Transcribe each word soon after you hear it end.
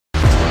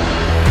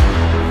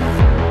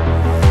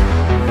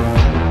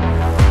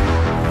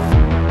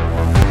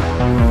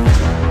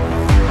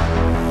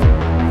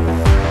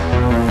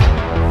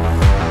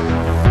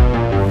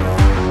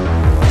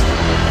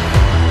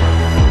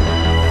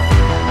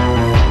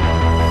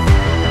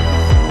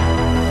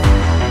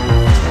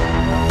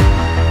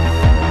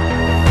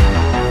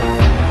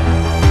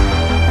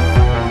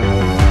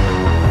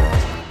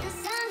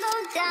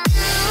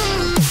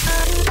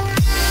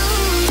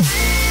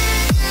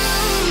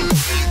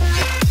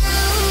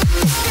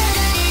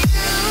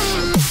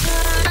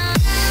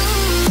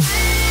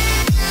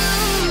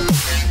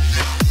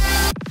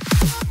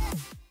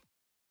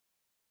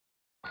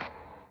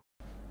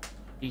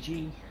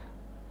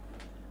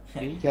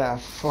Yeah,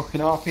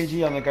 fucking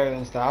RPG on the go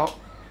then, Stout.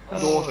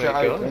 Door shut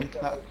open.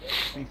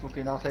 Me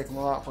fucking, I'll take them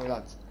all out for you,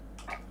 lads.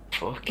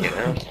 Fucking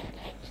hell.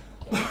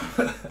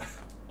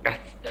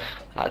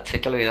 That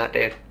tickled me, that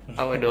did.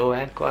 Out of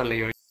nowhere. Go on,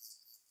 Leo.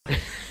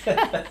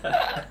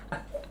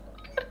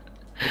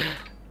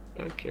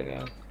 Fucking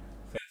hell.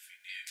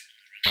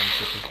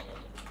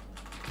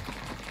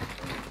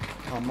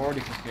 I'm already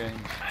fucking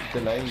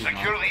delayed.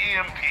 Secure the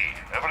EMP.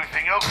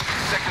 Everything else is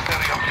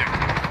secondary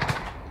objective.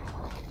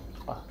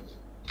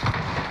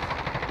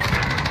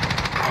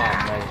 Oh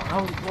mate,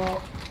 how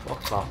what?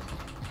 Fuck off.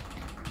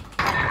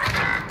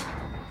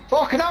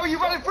 Fucking hell, you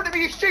run in front of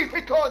me, you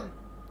stupid cunt!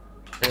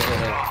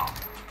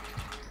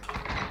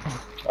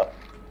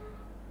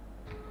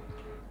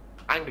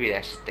 Angry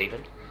there,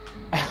 Stephen.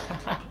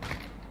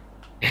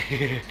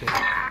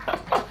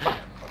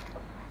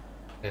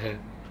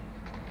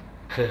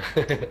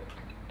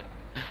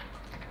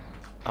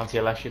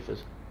 Anti-LS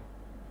shifters.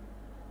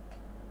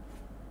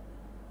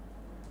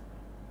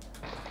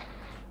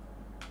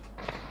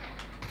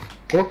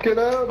 Fucking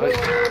hell, where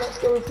that's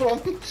coming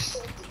from?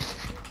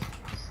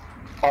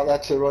 Oh,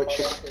 that's the right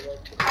shot.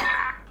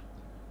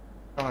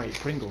 Alright,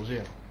 Pringles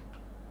here.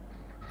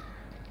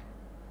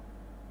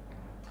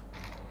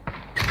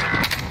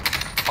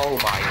 Oh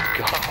my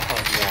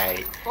god,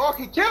 mate.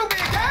 Fucking kill me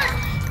again!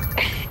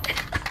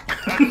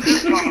 That's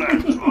it,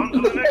 comrades. On to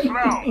the next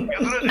round.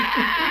 Get ready.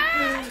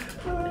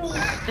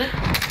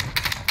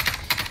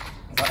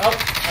 Oh,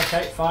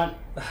 okay, fine.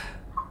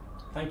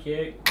 Thank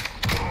you.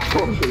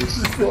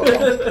 Secure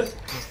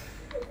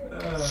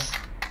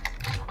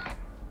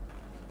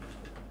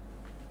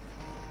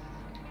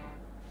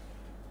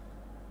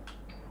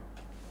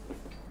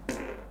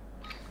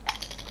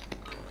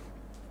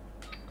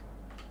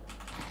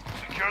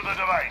the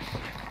device.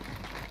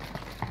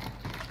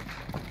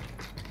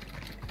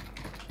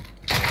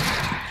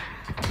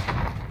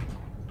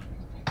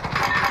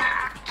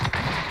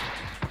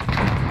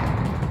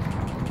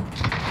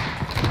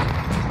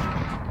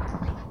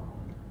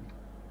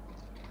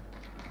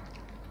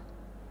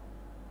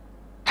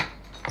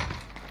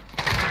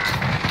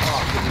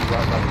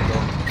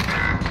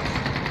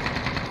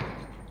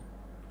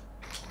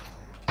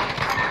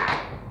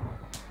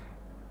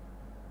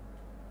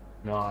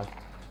 No.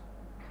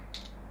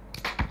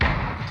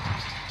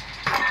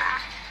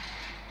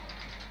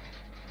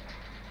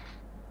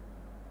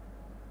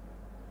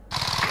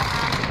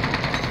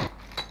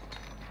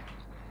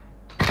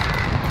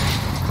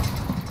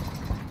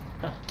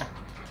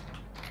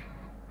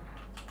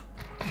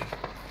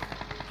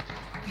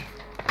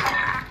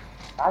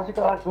 How's it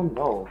got that gun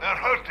roll? They're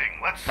hurting.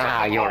 Let's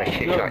Ah, you're a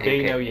shit. Look, You're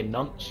Dino, a you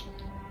nonce.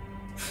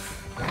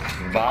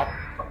 Bad.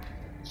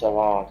 So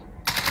hard.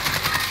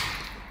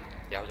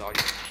 Yeah, I was already.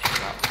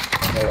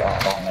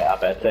 Oh, mate, I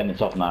better turn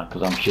it off now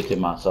because I'm shitting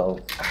myself.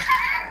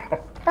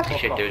 You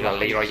should do is I'll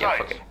Leroy you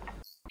fucking.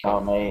 Oh,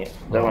 mate.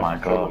 Oh my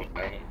god.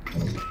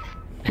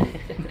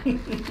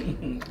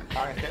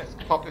 Alright, let's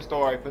pop this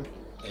door open.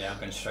 Yeah, I'm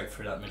going straight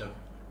through that middle.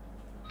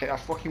 Take that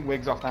fucking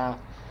wigs off now.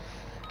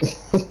 Oh,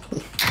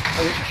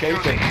 it's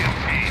shaking.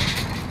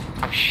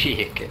 I'm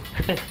shaking.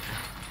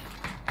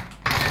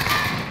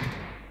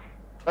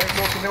 Don't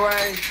walk in the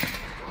way.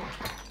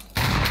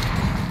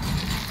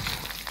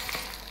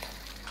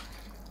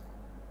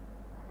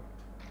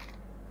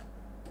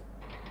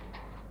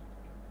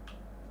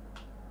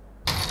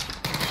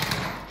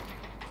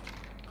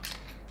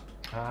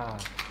 Ah.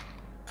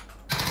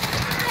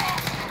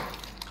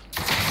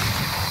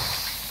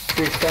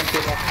 Please, thank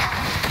you.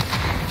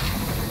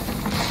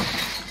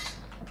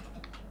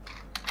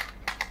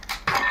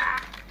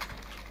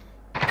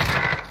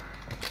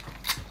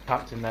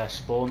 Packed in their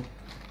spawn.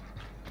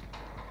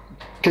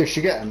 Can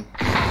she get him?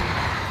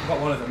 I've got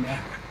one of them,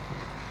 yeah.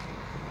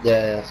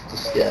 Yeah,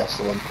 that's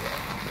the one.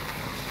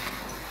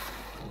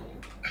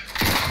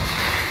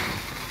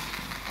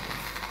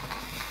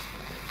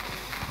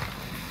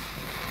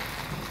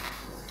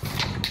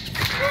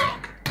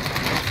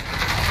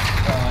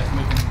 Alright,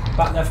 moving.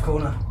 Back left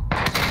corner.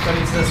 Going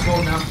into the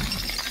spawn now.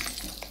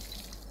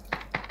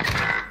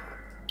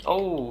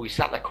 Oh, he's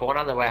sat in the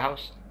corner of the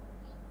warehouse.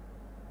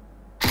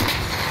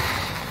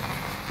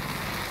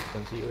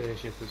 Don't see where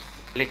shifters.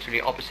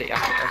 Literally opposite you.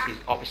 He's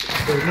opposite.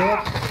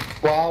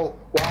 Wow,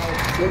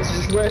 let's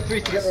just wear three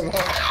to get them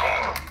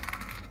out.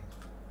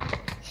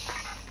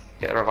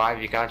 Get a revive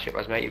if you can, shit,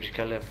 mate. You just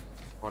kill him.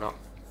 Or not.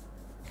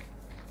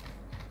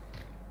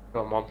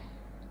 Go on, Mom.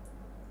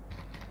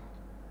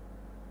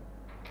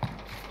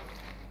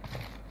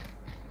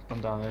 I'm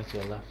down there to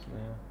your left, yeah.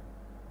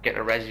 Getting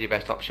a res is your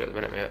best option at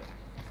the minute, mate.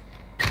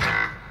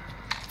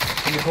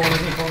 In the corner,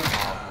 in the corner.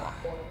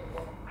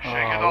 Shake it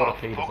what a off.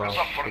 paedophile. Focus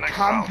up for the next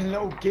round. Camping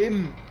little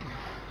gimp.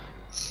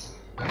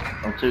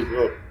 I'm too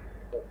good.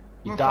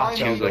 You I'm daft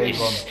fine, young Good, babe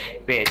you, one.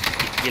 mate,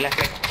 you left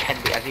like 10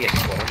 meters here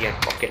spawn, you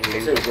fucking Too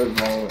loser. good,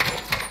 mate.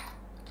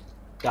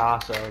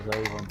 Daft ourselves,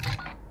 Avon.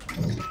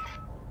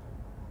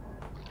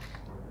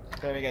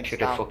 There we go.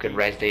 Should have fucking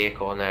res the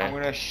acorn I'm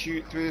there. gonna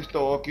shoot through this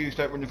door. Goose,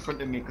 don't run in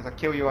front of me because I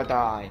kill you, I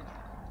die.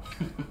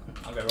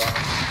 I'll go right.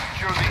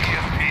 Secure the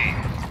ESP.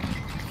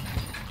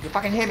 You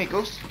fucking hear me,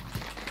 Gus?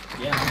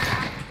 Yeah.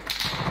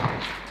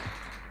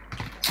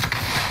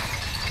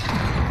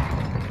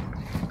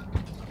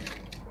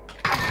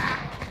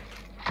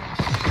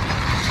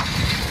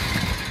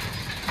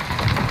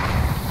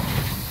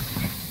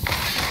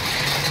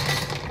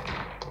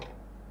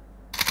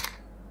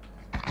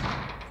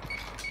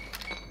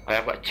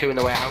 I've got 2 in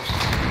the warehouse.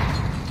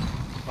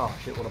 Oh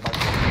shit, what about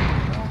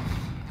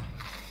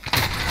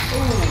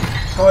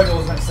Ooh,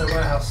 corridors next to the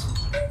warehouse.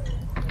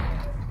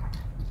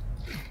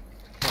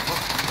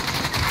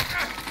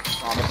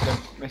 Oh,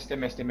 missed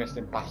him,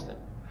 bastard.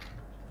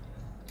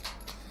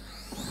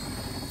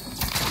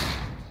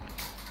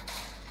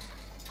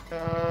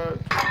 Good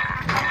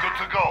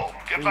to go.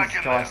 Get back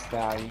in there.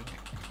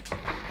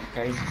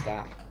 Crazy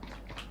star.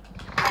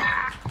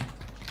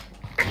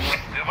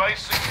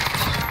 Device secure.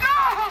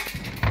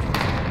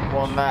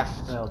 One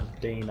left. Oh,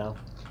 Dino.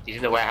 He's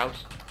in the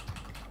warehouse.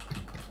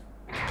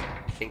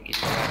 I think he's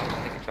in the warehouse. I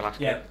think it's the last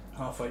Yeah,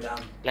 halfway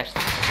down. Left.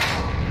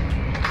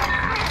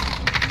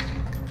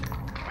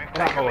 We've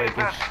That taken way, the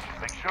advantage.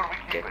 Make sure we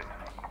keep it.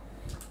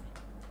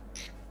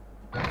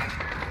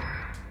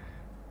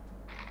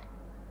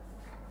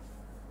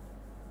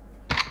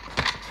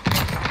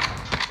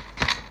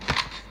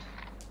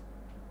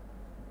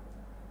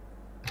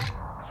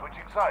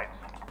 Switching sides.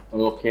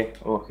 Okay,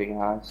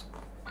 guys.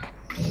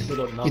 Good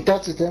up now. Your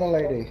dad's a dinner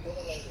lady.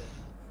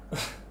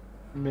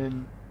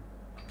 Min.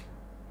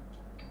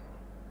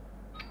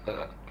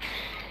 Secure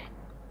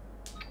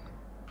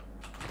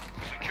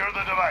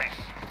the device.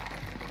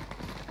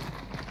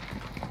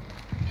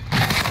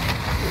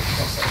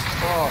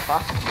 Oh,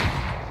 bastard.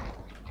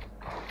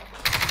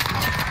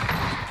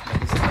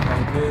 This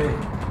time, baby.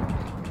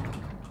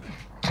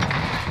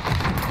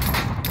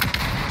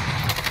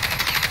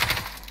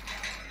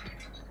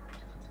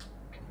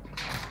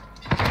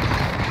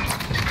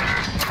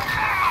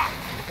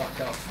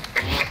 Back off.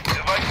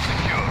 Device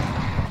secure.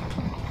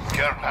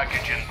 Care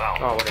package inbound.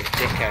 Oh, what a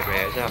dickhead,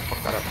 mate. Oh,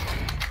 fuck that up.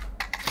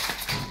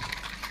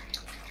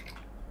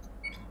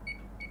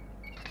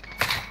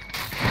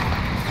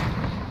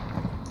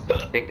 I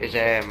think there's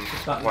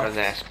Back one left. in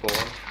there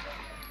spawn.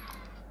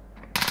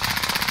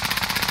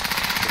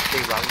 There's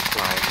 2 rounds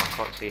flying. I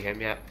can't see him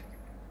yet. I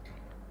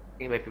think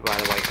he might be by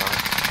the white line.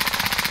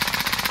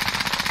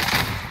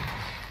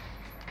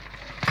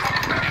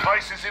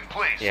 Device is in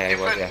place. Yeah, he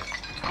was, Defend.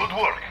 Good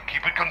work.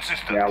 Keep it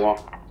consistent. Yeah,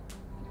 well.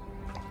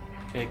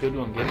 Yeah, good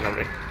one, You're good. going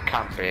to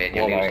camp it and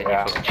you're Oh my losing your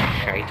God. fucking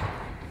shite.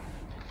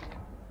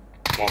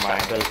 Oh my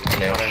God.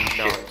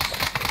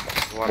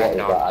 What What a is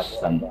that nonce.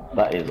 accent?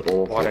 That is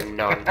awful. What a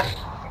nonce.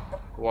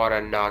 What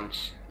a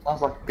nonce.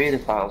 Sounds like a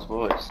paedophile's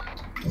voice.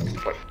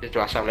 What, do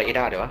I sound like your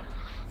dad, do I?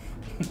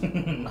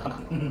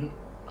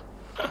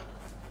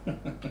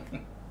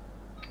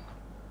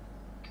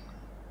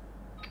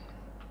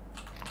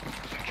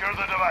 Secure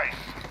the device.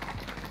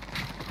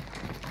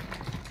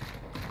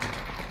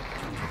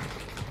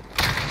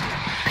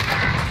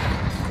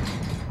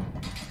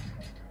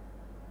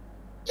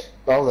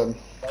 Well then.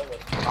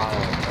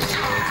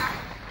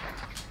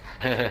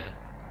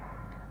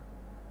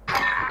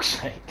 Fuck's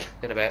sake.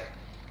 In a bit.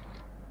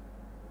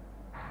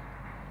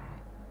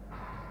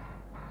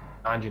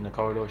 Behind you in the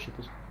corridor,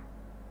 shippers.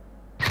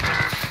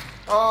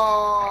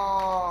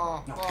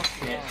 Oh, Oh, fuck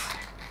shit.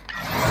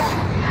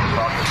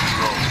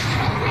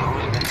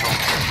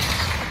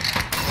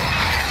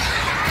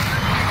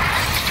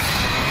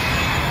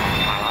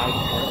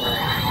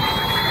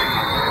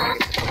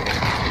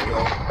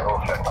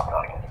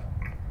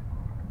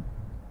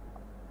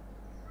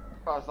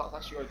 Guys, that's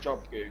actually your job,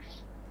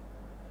 Goose.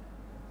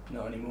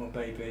 Not anymore,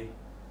 baby.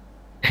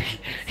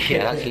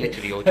 Yeah, that's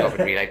literally your job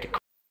in real life.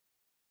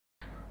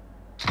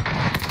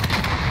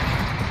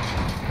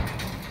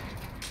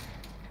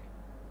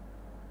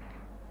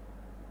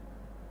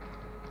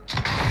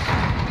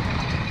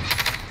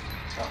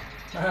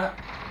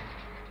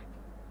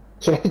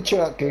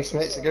 Chill out, Goose,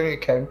 mate. So go to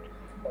Cohen.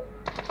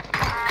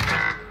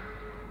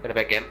 In a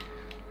bit, Gimp.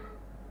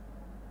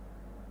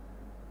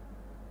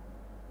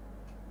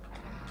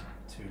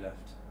 2 left.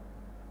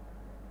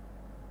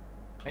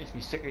 Makes me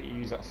sick that you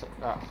use that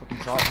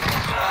fucking side.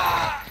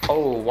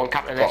 Oh, one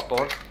captain in their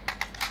spawn.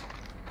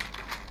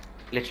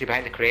 Literally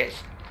behind the crates.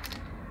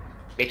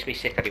 Makes me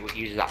sick that he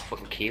uses that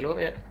fucking kilo,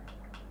 mate.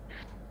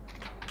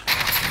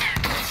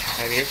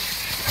 There he is.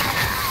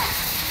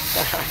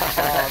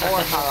 Oh, no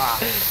one had that.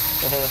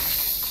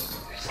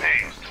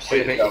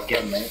 Wait a minute, you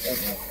get me.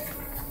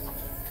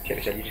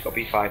 Shit, you just got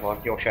B5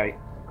 on, you're shite.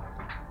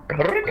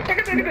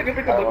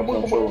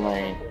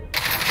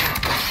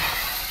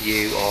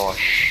 You are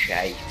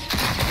shite.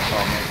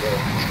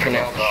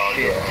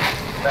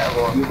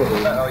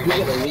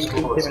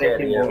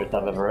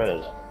 I've ever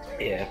heard.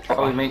 Yeah,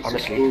 Probably makes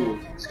honestly.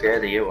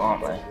 Scared of you,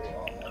 aren't they?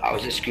 I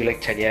was at school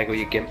like 10 years ago,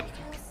 you gimp.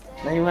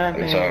 No, you weren't.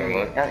 I'm sorry,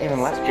 mate. Can't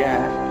even last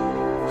Jack.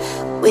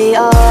 We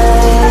are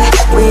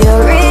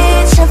real.